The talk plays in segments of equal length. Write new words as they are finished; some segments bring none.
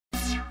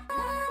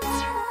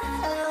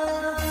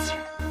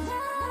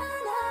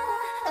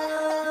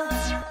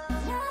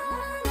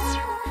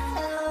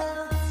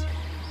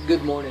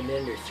Good morning,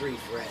 Ender 3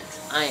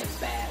 friends. I am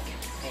back,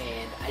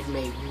 and I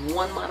made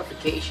one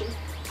modification.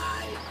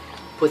 I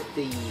put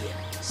the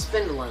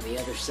spindle on the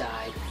other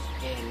side,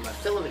 and my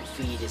filament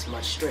feed is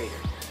much straighter.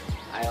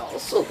 I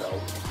also, though,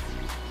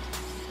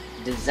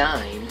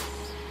 designed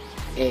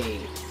a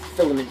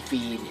filament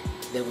feed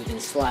that we can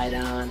slide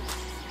on,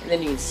 and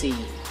then you can see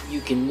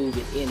you can move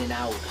it in and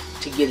out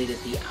to get it at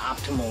the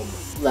optimum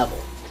level.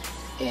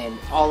 And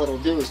all it'll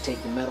do is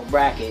take the metal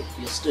bracket,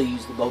 you'll still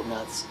use the bolt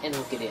nuts, and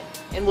hook it in.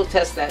 And we'll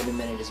test that in a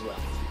minute as well.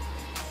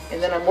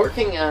 And then I'm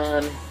working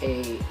on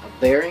a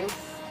bearing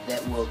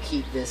that will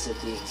keep this at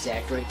the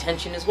exact right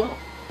tension as well.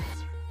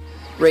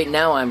 Right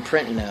now I'm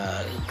printing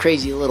a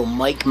crazy little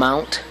mic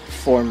mount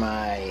for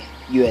my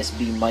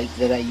USB mic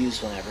that I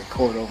use when I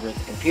record over at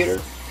the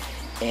computer.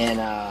 And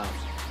I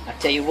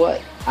tell you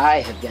what,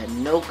 I have got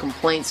no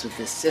complaints with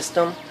this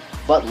system,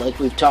 but like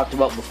we've talked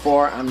about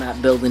before, I'm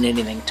not building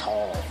anything tall.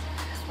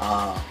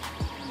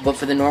 But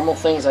for the normal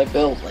things I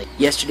build, like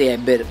yesterday I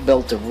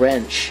built a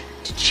wrench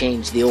to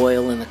change the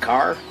oil in the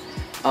car.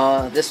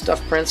 This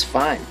stuff prints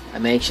fine.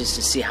 I'm anxious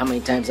to see how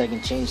many times I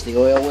can change the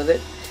oil with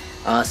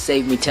it.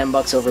 Saved me 10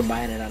 bucks over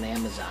buying it on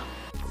Amazon.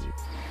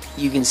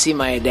 You can see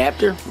my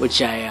adapter,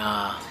 which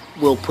I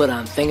will put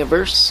on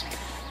Thingiverse.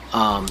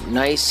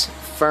 Nice,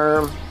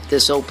 firm.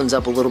 This opens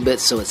up a little bit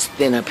so it's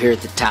thin up here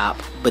at the top,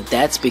 but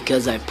that's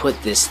because I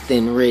put this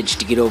thin ridge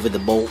to get over the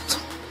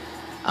bolt.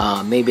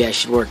 Maybe I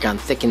should work on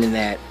thickening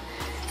that.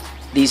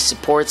 These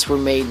supports were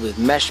made with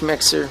mesh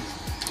mixer.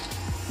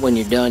 When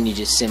you're done, you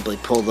just simply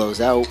pull those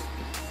out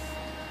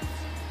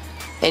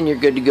and you're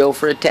good to go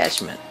for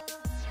attachment.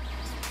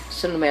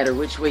 So no matter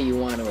which way you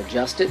want to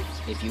adjust it,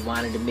 if you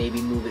wanted to maybe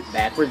move it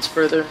backwards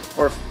further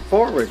or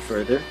forward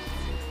further,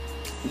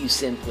 you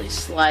simply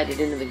slide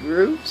it into the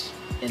grooves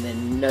and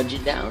then nudge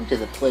it down to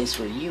the place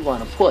where you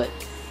want to put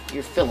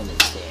your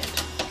filament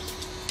stand.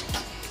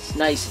 It's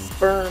nice and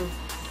firm.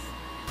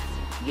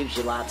 Gives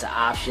you lots of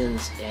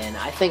options, and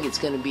I think it's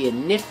going to be a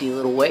nifty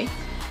little way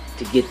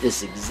to get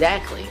this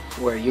exactly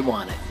where you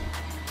want it.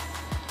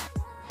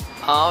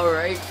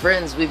 Alright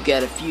friends, we've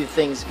got a few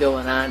things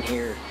going on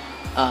here.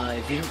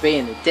 If you're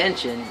paying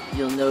attention,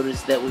 you'll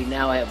notice that we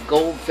now have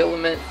gold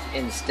filament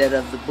instead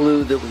of the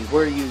blue that we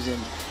were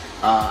using.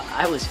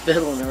 I was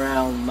fiddling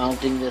around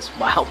mounting this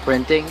while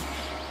printing,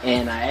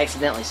 and I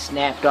accidentally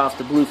snapped off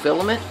the blue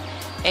filament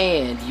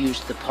and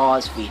used the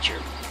pause feature.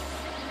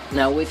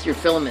 Now with your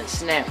filament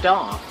snapped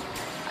off,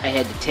 I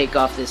had to take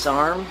off this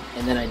arm,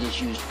 and then I just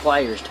used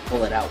pliers to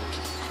pull it out.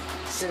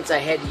 Since I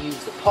had to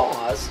use the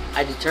pause,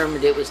 I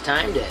determined it was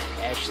time to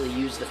actually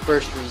use the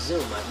first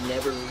resume. I've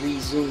never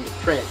resumed a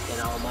print in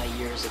all my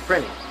years of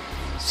printing.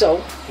 So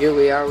here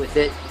we are with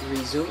it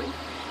resuming.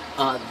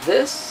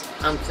 This,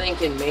 I'm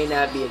thinking, may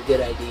not be a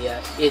good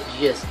idea. It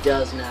just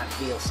does not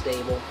feel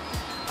stable.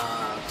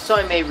 So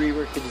I may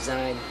rework the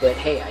design, but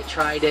hey, I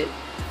tried it.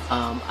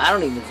 I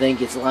don't even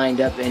think it's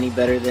lined up any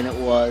better than it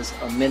was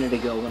a minute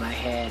ago when I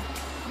had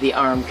the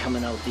arm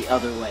coming out the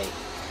other way.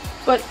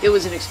 But it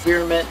was an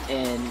experiment,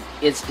 and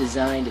it's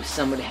designed if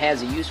somebody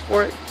has a use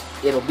for it,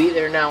 it'll be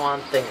there now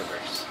on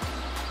Thingiverse.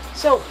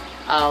 So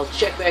I'll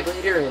check back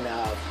later and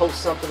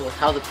post something with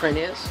how the print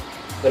is,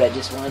 but I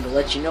just wanted to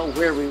let you know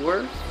where we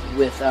were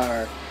with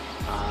our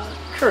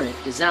current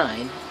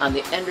design on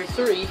the Ender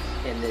 3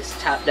 in this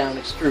top-down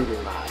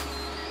extruder mod.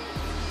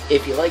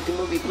 If you like the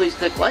movie, please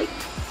click like.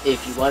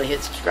 If you want to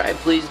hit subscribe,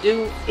 please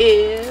do.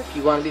 If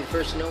you want to be the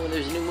first to know when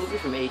there's a new movie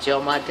from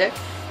HLModTech,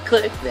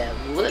 click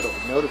that little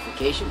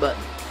notification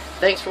button.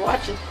 Thanks for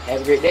watching.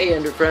 Have a great day,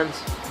 Ender friends.